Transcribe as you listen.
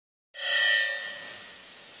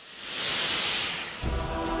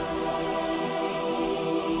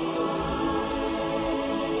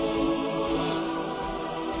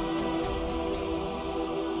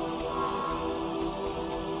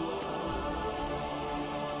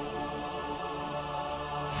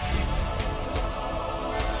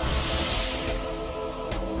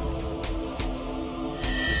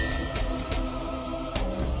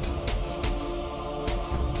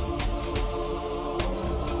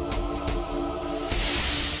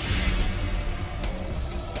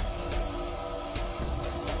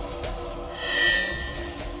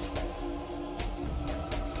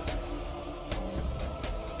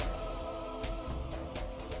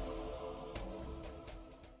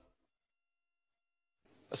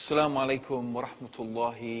Assalamu alaikum wa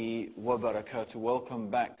rahmatullahi wa barakatuh. Welcome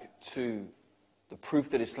back to the proof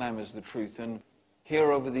that Islam is the truth. And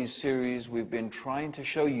here over these series we've been trying to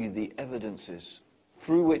show you the evidences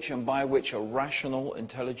through which and by which a rational,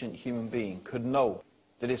 intelligent human being could know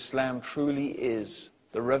that Islam truly is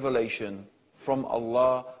the revelation from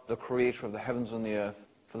Allah, the creator of the heavens and the earth,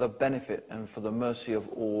 for the benefit and for the mercy of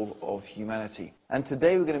all of humanity. And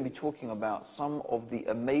today we're going to be talking about some of the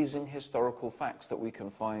amazing historical facts that we can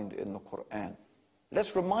find in the Quran.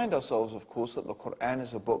 Let's remind ourselves, of course, that the Quran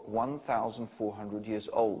is a book 1,400 years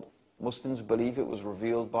old. Muslims believe it was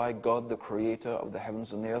revealed by God, the creator of the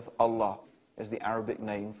heavens and the earth. Allah is the Arabic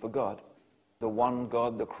name for God. The one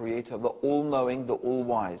God, the creator, the all-knowing, the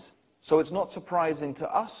all-wise. So it's not surprising to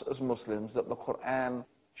us as Muslims that the Quran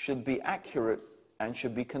should be accurate and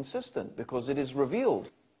should be consistent, because it is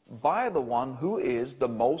revealed by the one who is the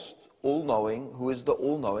most all-knowing, who is the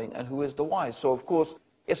all-knowing, and who is the wise. So of course,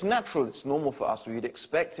 it's natural, it's normal for us, we'd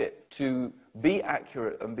expect it to be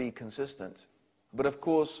accurate and be consistent. But of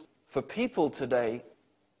course, for people today,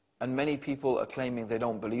 and many people are claiming they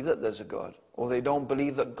don't believe that there's a God, or they don't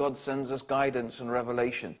believe that God sends us guidance and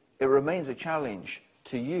revelation, it remains a challenge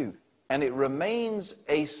to you. And it remains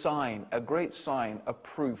a sign, a great sign, a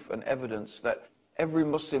proof, an evidence that every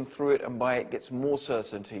Muslim through it and by it gets more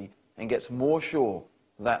certainty and gets more sure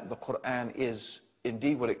that the Quran is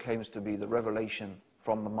indeed what it claims to be, the revelation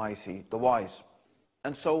from the mighty, the wise.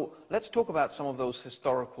 And so let's talk about some of those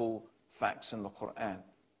historical facts in the Quran.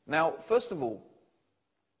 Now, first of all,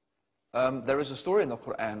 there is a story in the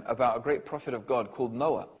Quran about a great prophet of God called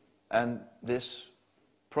Noah. And this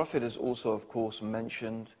prophet is also, of course,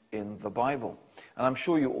 mentioned in the Bible. And I'm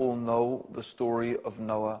sure you all know the story of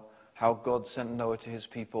Noah, how God sent Noah to his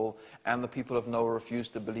people, and the people of Noah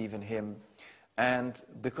refused to believe in him. And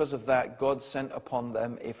because of that, God sent upon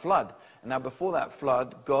them a flood. Now, before that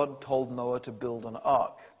flood, God told Noah to build an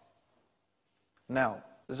ark. Now,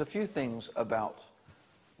 there's a few things about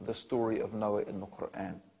the story of Noah in the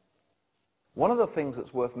Quran. One of the things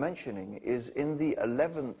that's worth mentioning is in the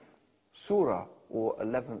 11th surah, or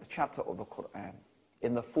 11th chapter of the Quran,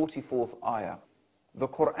 in the 44th ayah, the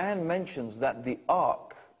Quran mentions that the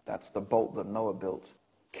ark, that's the boat that Noah built,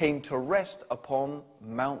 came to rest upon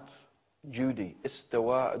Mount Judy,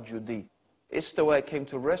 Istawa Judy. Istawa came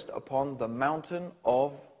to rest upon the mountain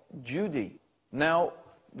of Judy. Now,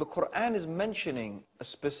 the Quran is mentioning a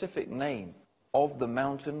specific name of the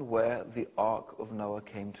mountain where the Ark of Noah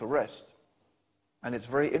came to rest. And it's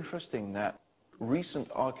very interesting that recent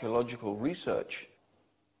archaeological research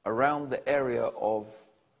around the area of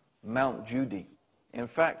Mount Judy, in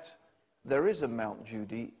fact, there is a Mount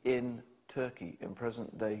Judy in Turkey, in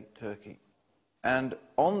present-day Turkey. And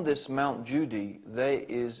on this Mount Judy, there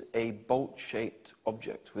is a boat-shaped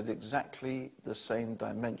object with exactly the same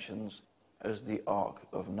dimensions as the Ark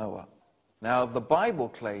of Noah. Now, the Bible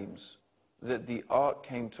claims that the Ark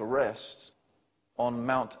came to rest on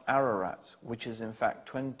Mount Ararat, which is in fact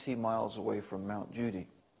 20 miles away from Mount Judy.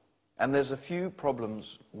 And there's a few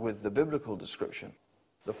problems with the biblical description.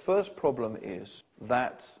 The first problem is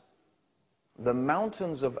that the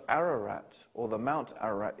mountains of Ararat, or the Mount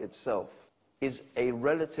Ararat itself, is a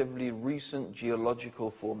relatively recent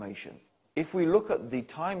geological formation. If we look at the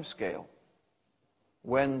time scale,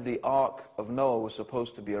 when the Ark of Noah was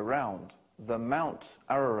supposed to be around, the Mount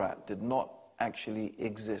Ararat did not actually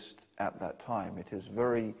exist at that time. It is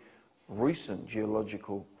very recent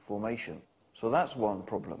geological formation. So that's one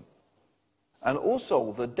problem. And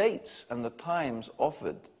also the dates and the times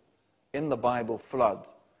offered in the Bible flood,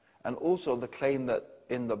 and also the claim that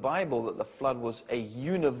in the Bible that the flood was a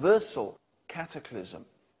universal cataclysm,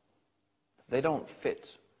 they don't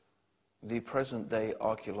fit the present-day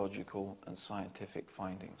archaeological and scientific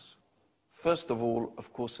findings. First of all,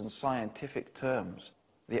 of course, in scientific terms,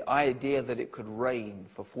 the idea that it could rain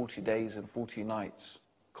for 40 days and 40 nights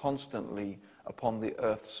constantly upon the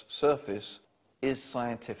Earth's surface is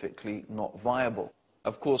scientifically not viable.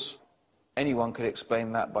 Of course, anyone could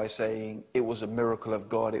explain that by saying it was a miracle of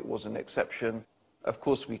God, it was an exception. Of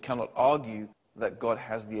course, we cannot argue that God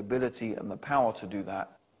has the ability and the power to do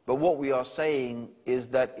that. But what we are saying is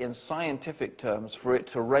that in scientific terms, for it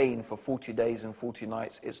to rain for 40 days and 40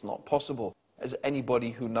 nights, it's not possible. As anybody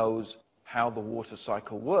who knows how the water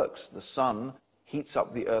cycle works, the sun heats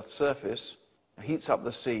up the Earth's surface, heats up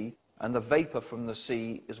the sea, and the vapor from the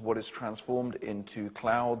sea is what is transformed into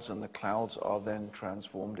clouds, and the clouds are then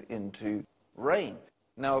transformed into rain.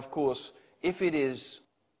 Now, of course, if it is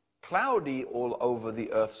cloudy all over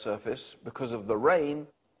the Earth's surface because of the rain,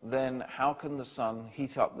 then how can the sun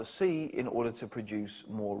heat up the sea in order to produce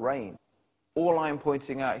more rain? All I'm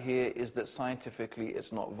pointing out here is that scientifically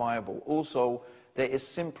it's not viable. Also, there is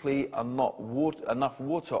simply enough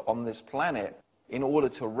water on this planet in order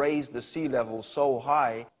to raise the sea level so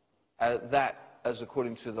high that, as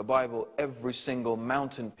according to the Bible, every single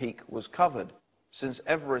mountain peak was covered. Since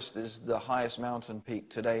Everest is the highest mountain peak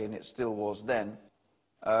today, and it still was then,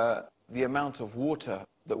 the amount of water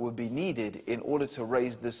that would be needed in order to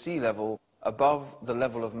raise the sea level above the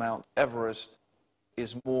level of Mount Everest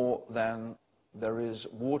is more than there is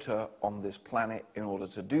water on this planet in order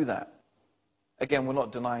to do that. Again, we're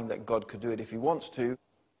not denying that God could do it if he wants to.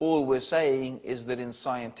 All we're saying is that in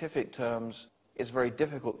scientific terms, it's very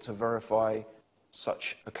difficult to verify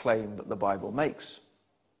such a claim that the Bible makes.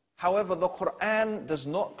 However, the Quran does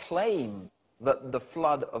not claim that the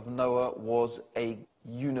flood of Noah was a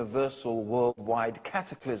universal worldwide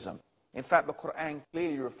cataclysm. In fact, the Quran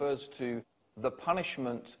clearly refers to the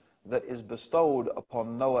punishment that is bestowed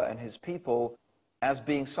upon Noah and his people as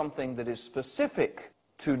being something that is specific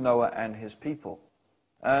to Noah and his people.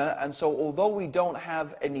 And so although we don't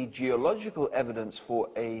have any geological evidence for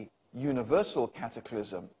a universal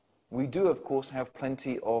cataclysm, we do of course have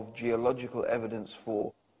plenty of geological evidence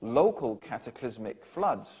for local cataclysmic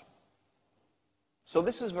floods. So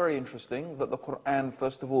this is very interesting that the Quran,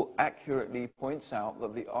 first of all, accurately points out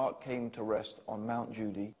that the ark came to rest on Mount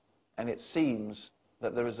Judy, and it seems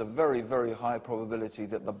that there is a very, very high probability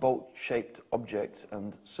that the boat-shaped object,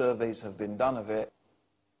 and surveys have been done of it,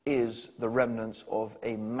 is the remnants of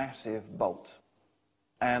a massive boat.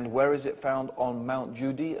 And where is it found? On Mount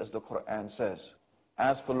Judy, as the Quran says.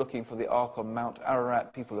 As for looking for the ark on Mount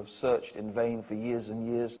Ararat, people have searched in vain for years and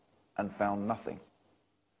years and found nothing.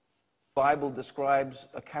 The Bible describes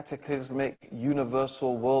a cataclysmic,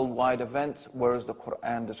 universal, worldwide event, whereas the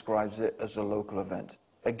Quran describes it as a local event.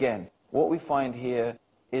 Again, what we find here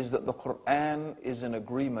is that the Quran is in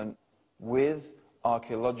agreement with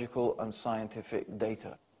archaeological and scientific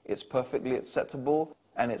data. It's perfectly acceptable,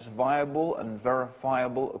 and it's viable and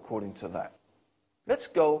verifiable according to that. Let's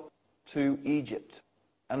go to Egypt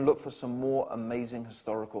and look for some more amazing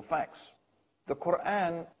historical facts. The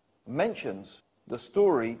Quran mentions the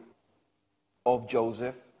story of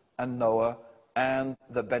Joseph and Noah and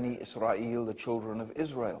the Bani Israel, the children of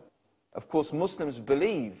Israel. Of course, Muslims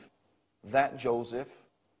believe that Joseph,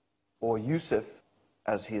 or Yusuf,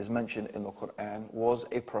 as he is mentioned in the Quran, was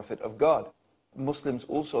a prophet of God. Muslims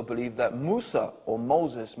also believe that Musa, or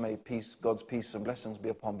Moses, may God's peace and blessings be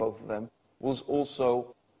upon both of them, was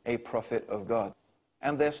also a prophet of God.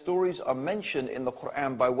 And their stories are mentioned in the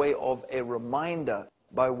Quran by way of a reminder,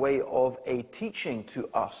 by way of a teaching to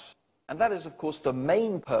us. And that is, of course, the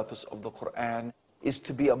main purpose of the Quran, is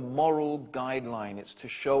to be a moral guideline. It's to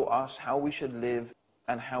show us how we should live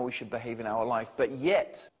and how we should behave in our life. But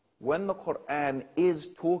yet, when the Quran is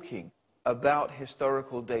talking about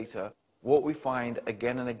historical data, what we find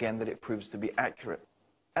again and again that it proves to be accurate.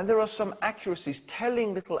 And there are some accuracies,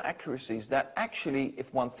 telling little accuracies, that actually,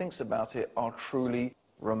 if one thinks about it, are truly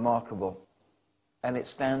remarkable. And it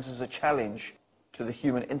stands as a challenge to the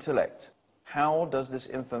human intellect. How does this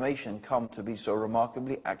information come to be so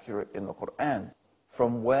remarkably accurate in the Quran?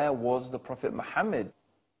 From where was the Prophet Muhammad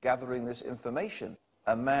gathering this information?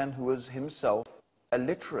 A man who was himself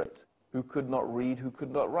illiterate, who could not read, who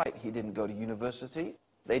could not write. He didn't go to university.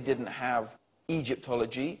 They didn't have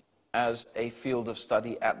Egyptology as a field of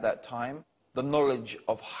study at that time. The knowledge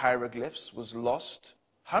of hieroglyphs was lost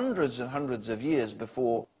hundreds and hundreds of years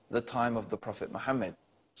before the time of the Prophet Muhammad.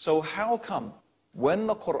 So how come when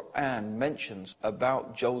the Quran mentions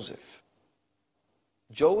about Joseph,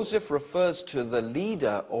 Joseph refers to the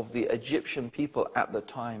leader of the Egyptian people at the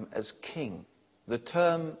time as king? The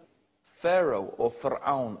term Pharaoh or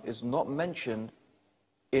Pharaoh is not mentioned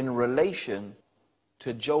in relation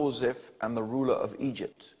to Joseph and the ruler of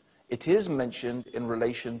Egypt. It is mentioned in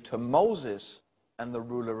relation to Moses and the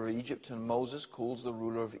ruler of Egypt, and Moses calls the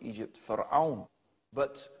ruler of Egypt Pharaoh.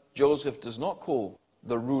 But Joseph does not call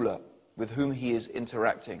the ruler with whom he is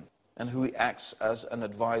interacting and who he acts as an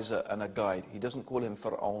advisor and a guide. He doesn't call him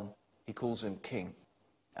Pharaoh, he calls him king.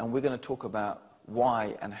 And we're going to talk about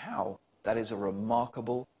why and how that is a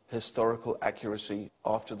remarkable historical accuracy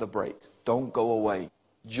after the break. Don't go away.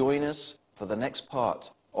 Join us for the next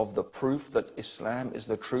part of the proof that Islam is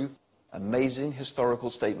the truth, amazing historical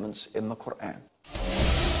statements in the Quran.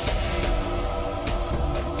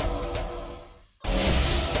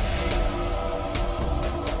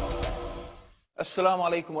 Assalamu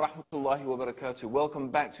alaikum wa rahmatullahi wa barakatuh. Welcome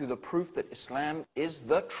back to the proof that Islam is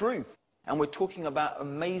the truth. And we're talking about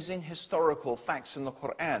amazing historical facts in the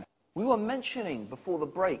Quran. We were mentioning before the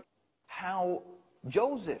break how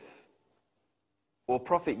Joseph, or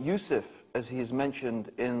Prophet Yusuf, as he is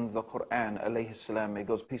mentioned in the Quran, alayhi salam, may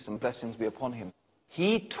God's peace and blessings be upon him,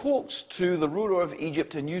 he talks to the ruler of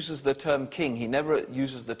Egypt and uses the term king. He never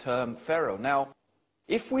uses the term Pharaoh. Now,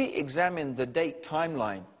 if we examine the date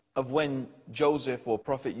timeline of when Joseph or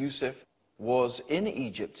Prophet Yusuf was in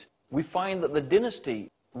Egypt, we find that the dynasty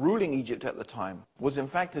ruling Egypt at the time was in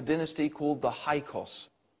fact a dynasty called the Hyksos.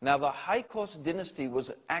 Now, the Hyksos dynasty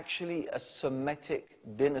was actually a Semitic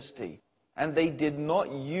dynasty, and they did not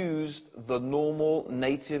use the normal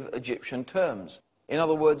native Egyptian terms. In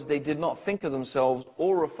other words, they did not think of themselves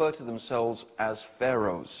or refer to themselves as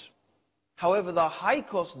pharaohs. However, the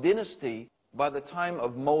Hyksos dynasty, by the time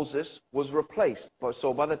of Moses, was replaced.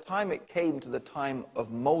 So by the time it came to the time of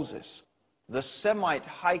Moses, the Semite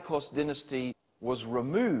Hyksos dynasty was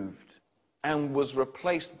removed and was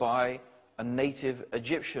replaced by a native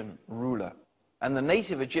Egyptian ruler. And the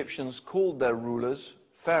native Egyptians called their rulers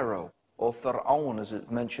Pharaoh, or Fir'aun, as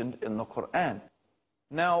it's mentioned in the Quran.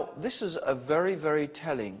 Now, this is a very, very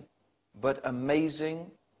telling, but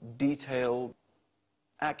amazing, detailed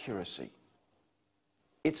accuracy.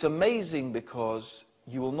 It's amazing because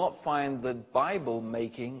you will not find the Bible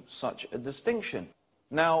making such a distinction.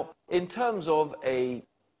 Now, in terms of a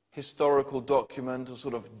historical document, a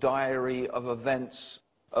sort of diary of events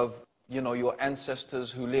of, your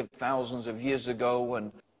ancestors who lived thousands of years ago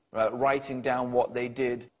and writing down what they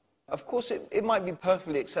did, of course, it might be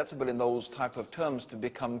perfectly acceptable in those type of terms to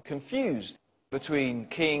become confused between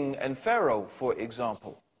king and pharaoh, for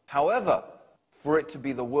example. However, for it to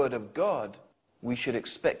be the word of God, we should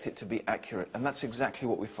expect it to be accurate, and that's exactly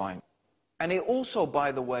what we find. And it also,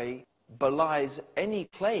 by the way, belies any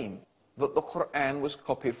claim that the Quran was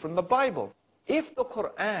copied from the Bible. If the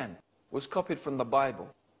Quran was copied from the Bible,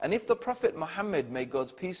 and if the Prophet Muhammad, may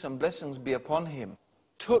God's peace and blessings be upon him,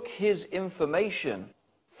 took his information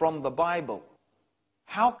from the Bible,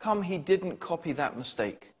 how come he didn't copy that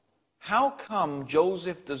mistake? How come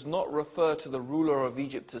Joseph does not refer to the ruler of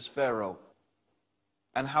Egypt as Pharaoh?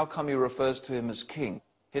 And how come he refers to him as king?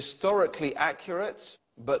 Historically accurate,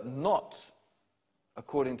 but not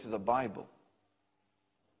according to the Bible.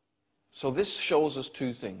 So this shows us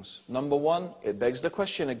two things. Number one, it begs the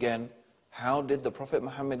question again, how did the Prophet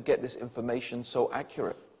Muhammad get this information so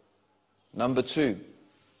accurate? Number two,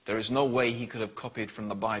 there is no way he could have copied from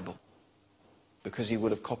the Bible, because he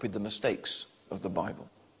would have copied the mistakes of the Bible.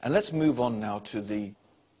 And let's move on now to the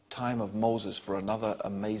time of Moses for another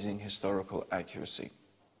amazing historical accuracy.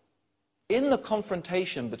 In the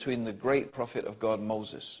confrontation between the great prophet of God,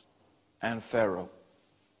 Moses, and Pharaoh,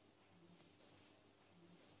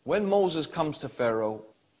 when Moses comes to Pharaoh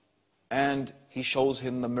and he shows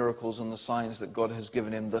him the miracles and the signs that God has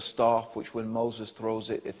given him, the staff which when Moses throws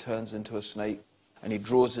it, it turns into a snake, and he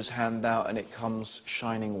draws his hand out and it comes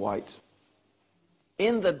shining white.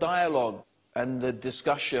 In the dialogue and the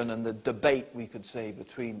discussion and the debate, we could say,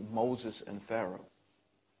 between Moses and Pharaoh,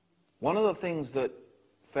 one of the things that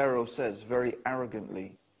Pharaoh says very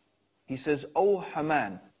arrogantly, he says, "O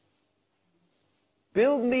Haman,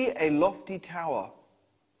 build me a lofty tower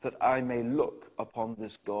that I may look upon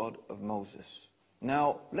this God of Moses."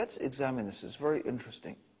 Now, let's examine this. It's very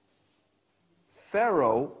interesting.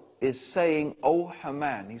 Pharaoh is saying, "O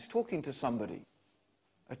Haman." He's talking to somebody,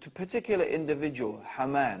 a particular individual,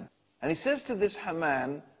 Haman. And he says to this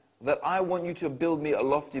Haman that I want you to build me a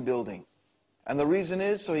lofty building. And the reason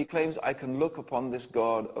is, so he claims, I can look upon this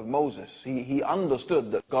God of Moses. He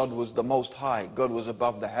understood that God was the Most High. God was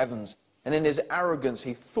above the heavens. And in his arrogance,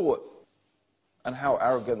 he thought, and how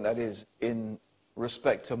arrogant that is in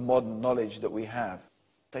respect to modern knowledge that we have,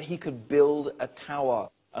 that he could build a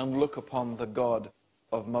tower and look upon the God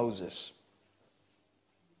of Moses.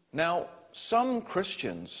 Now, some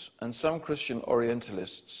Christians and some Christian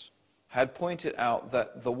Orientalists had pointed out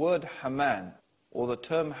that the word Haman, or the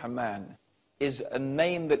term Haman, is a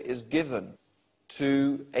name that is given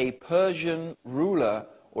to a Persian ruler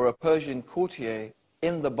or a Persian courtier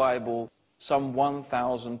in the Bible some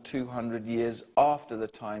 1,200 years after the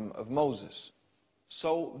time of Moses.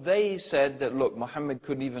 So they said that, look, Muhammad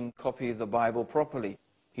couldn't even copy the Bible properly.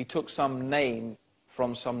 He took some name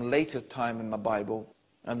from some later time in the Bible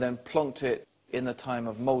and then plonked it in the time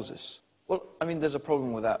of Moses. Well, I mean, there's a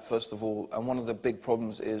problem with that, first of all, and one of the big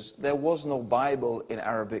problems is there was no Bible in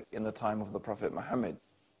Arabic in the time of the Prophet Muhammad.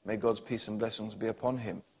 May God's peace and blessings be upon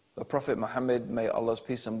him. The Prophet Muhammad, may Allah's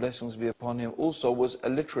peace and blessings be upon him, also was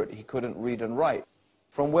illiterate. He couldn't read and write.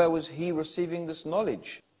 From where was he receiving this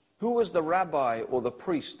knowledge? Who was the rabbi or the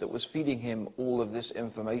priest that was feeding him all of this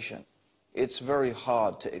information? It's very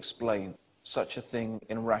hard to explain such a thing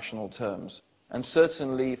in rational terms. And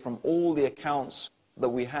certainly from all the accounts that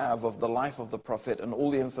we have of the life of the Prophet and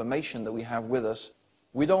all the information that we have with us,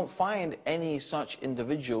 we don't find any such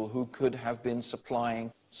individual who could have been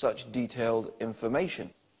supplying such detailed information.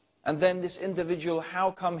 And then this individual,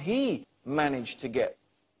 how come he managed to get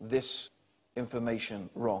this information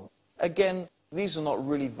wrong? Again, these are not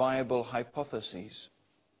really viable hypotheses.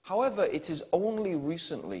 However, it is only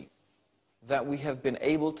recently that we have been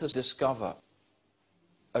able to discover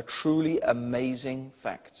a truly amazing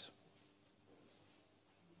fact.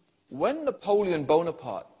 When Napoleon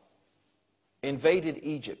Bonaparte invaded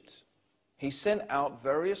Egypt, he sent out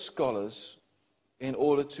various scholars in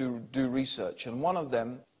order to do research, and one of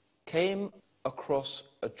them came across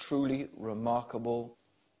a truly remarkable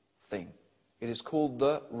thing. It is called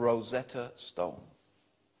the Rosetta Stone.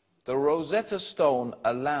 The Rosetta Stone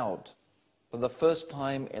allowed, for the first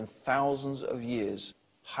time in thousands of years,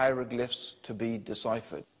 hieroglyphs to be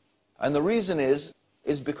deciphered. And the reason is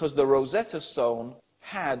because the Rosetta Stone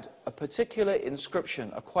had a particular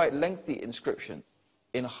inscription, a quite lengthy inscription,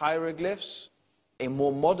 in hieroglyphs, a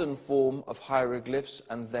more modern form of hieroglyphs,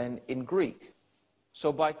 and then in Greek.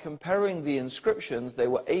 So by comparing the inscriptions, they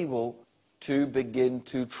were able to begin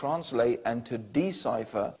to translate and to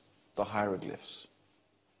decipher the hieroglyphs.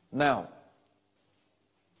 Now,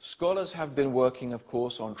 scholars have been working, of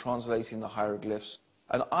course, on translating the hieroglyphs,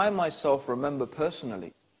 and I myself remember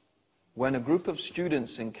personally when a group of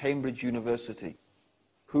students in Cambridge University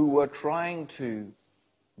who were trying to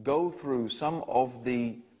go through some of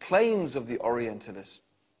the claims of the Orientalists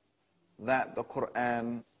that the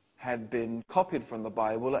Quran had been copied from the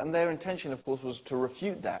Bible, and their intention, of course, was to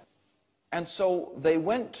refute that. And so they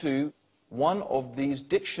went to one of these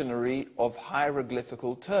dictionary of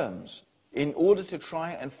hieroglyphical terms in order to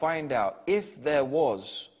try and find out if there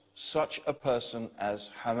was such a person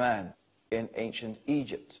as Haman in ancient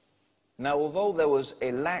Egypt. Now, although there was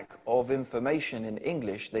a lack of information in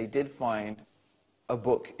English, they did find a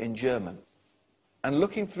book in German. And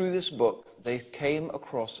looking through this book, they came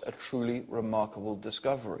across a truly remarkable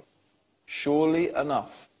discovery. Surely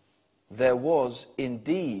enough, there was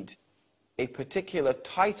indeed a particular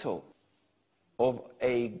title of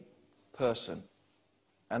a person.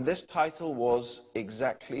 And this title was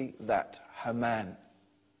exactly that, Haman.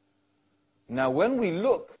 Now, when we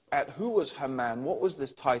look at who was Haman, what was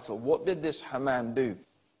this title? What did this Haman do?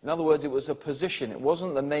 In other words, it was a position. It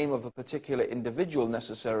wasn't the name of a particular individual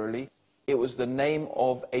necessarily. It was the name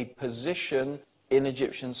of a position in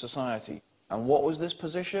Egyptian society. And what was this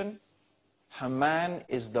position? Haman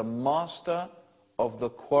is the master of the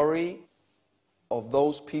quarry of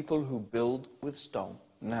those people who build with stone.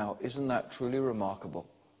 Now, isn't that truly remarkable?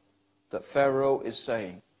 That Pharaoh is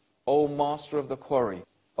saying, O master of the quarry,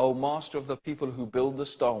 O master of the people who build the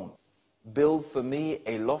stone, build for me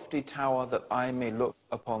a lofty tower that I may look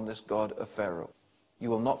upon this God of Pharaoh. You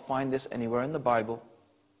will not find this anywhere in the Bible.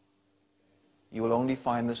 You will only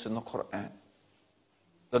find this in the Quran.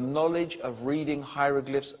 The knowledge of reading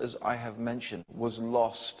hieroglyphs, as I have mentioned, was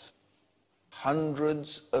lost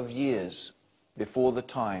hundreds of years before the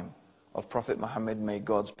time of Prophet Muhammad, may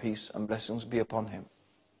God's peace and blessings be upon him.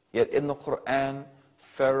 Yet in the Quran,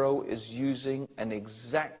 Pharaoh is using an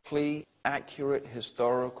exactly accurate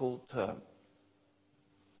historical term.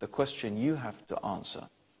 The question you have to answer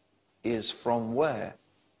is, from where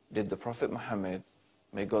did the Prophet Muhammad,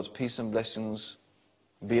 may God's peace and blessings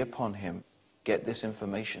be upon him, get this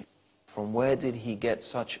information? From where did he get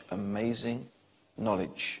such amazing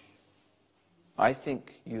knowledge? I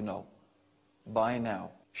think you know by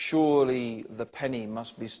now. Surely the penny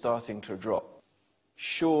must be starting to drop.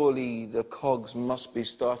 Surely the cogs must be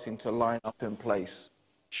starting to line up in place.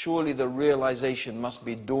 Surely the realization must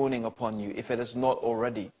be dawning upon you, if it is not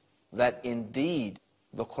already, that indeed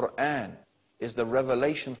the Quran is the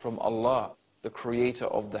revelation from Allah, the creator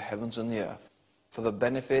of the heavens and the earth, for the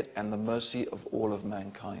benefit and the mercy of all of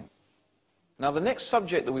mankind. Now, the next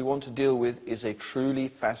subject that we want to deal with is a truly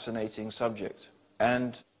fascinating subject,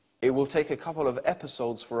 and it will take a couple of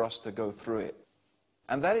episodes for us to go through it.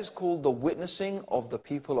 And that is called the witnessing of the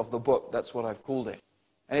people of the book. That's what I've called it.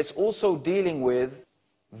 And it's also dealing with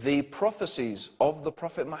the prophecies of the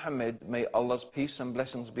Prophet Muhammad, may Allah's peace and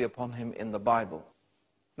blessings be upon him, in the Bible.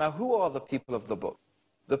 Now, who are the people of the book?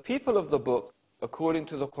 The people of the book, according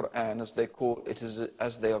to the Quran,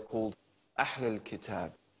 as they are called, Ahl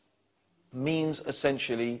al-Kitab, means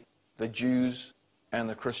essentially the Jews and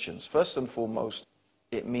the Christians. First and foremost,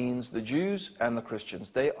 it means the Jews and the Christians.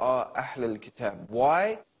 They are Ahl al-Kitab.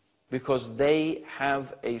 Why? Because they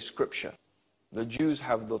have a scripture. The Jews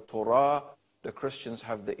have the Torah, the Christians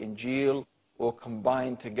have the Injil, or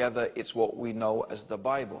combined together, it's what we know as the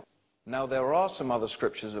Bible. Now, there are some other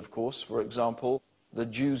scriptures, of course. For example, the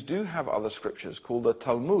Jews do have other scriptures called the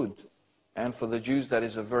Talmud. And for the Jews, that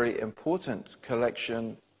is a very important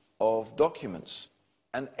collection of documents.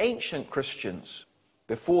 And ancient Christians,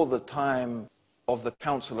 before the time of the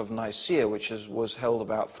Council of Nicaea, which was held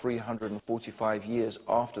about 345 years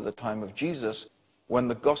after the time of Jesus, when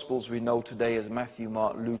the Gospels we know today as Matthew,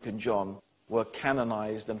 Mark, Luke, and John were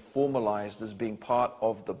canonized and formalized as being part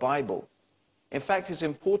of the Bible. In fact, it's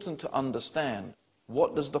important to understand,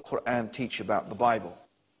 what does the Quran teach about the Bible?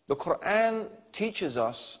 The Quran teaches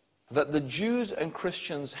us that the Jews and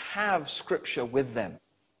Christians have scripture with them.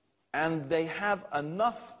 And they have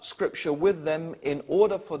enough scripture with them in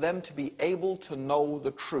order for them to be able to know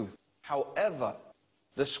the truth. However,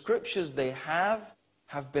 the scriptures they have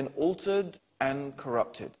been altered and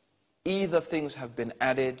corrupted. Either things have been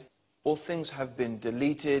added, or things have been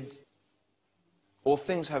deleted, or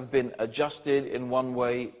things have been adjusted in one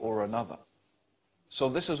way or another. So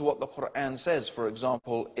this is what the Quran says, for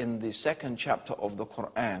example, in the 2nd chapter of the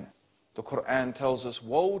Quran. The Quran tells us,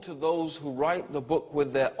 woe to those who write the book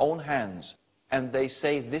with their own hands, and they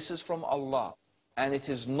say this is from Allah, and it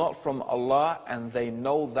is not from Allah, and they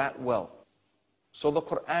know that well. So the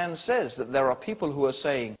Quran says that there are people who are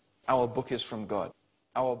saying, our book is from God,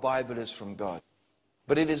 our Bible is from God.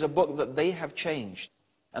 But it is a book that they have changed,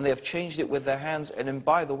 and they have changed it with their hands, and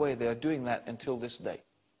by the way, they are doing that until this day.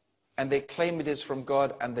 And they claim it is from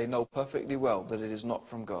God, and they know perfectly well that it is not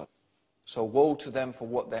from God. So woe to them for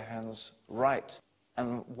what their hands write,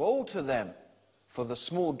 and woe to them for the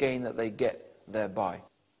small gain that they get thereby.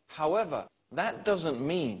 However, that doesn't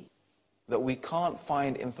mean that we can't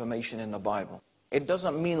find information in the Bible. It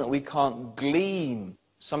doesn't mean that we can't glean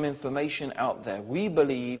some information out there. We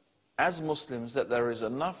believe, as Muslims, that there is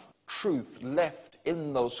enough truth left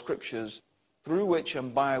in those scriptures through which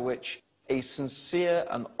and by which a sincere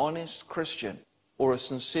and honest Christian or a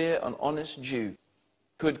sincere and honest Jew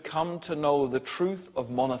could come to know the truth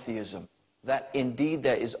of monotheism, that indeed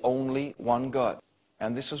there is only one God.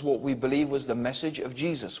 And this is what we believe was the message of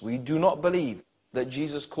Jesus. We do not believe that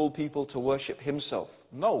Jesus called people to worship himself.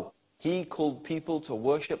 No, he called people to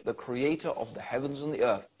worship the creator of the heavens and the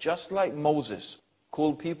earth, just like Moses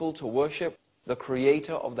called people to worship the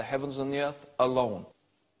creator of the heavens and the earth alone,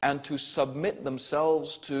 and to submit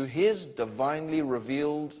themselves to his divinely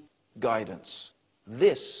revealed guidance.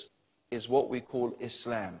 This is what we call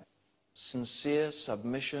Islam, sincere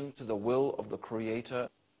submission to the will of the creator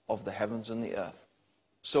of the heavens and the earth.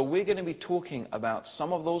 So we're going to be talking about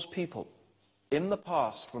some of those people in the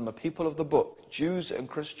past, from the people of the book, Jews and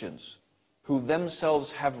Christians, who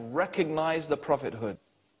themselves have recognized the prophethood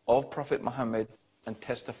of Prophet Muhammad and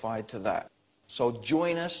testified to that. So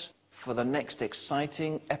join us for the next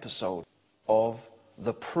exciting episode of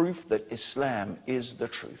The Proof That Islam is the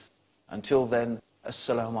Truth. Until then,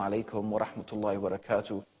 Assalamu alaikum wa rahmatullahi wa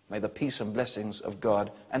barakatuh. May the peace and blessings of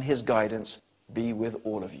God and his guidance be with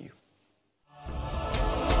all of you.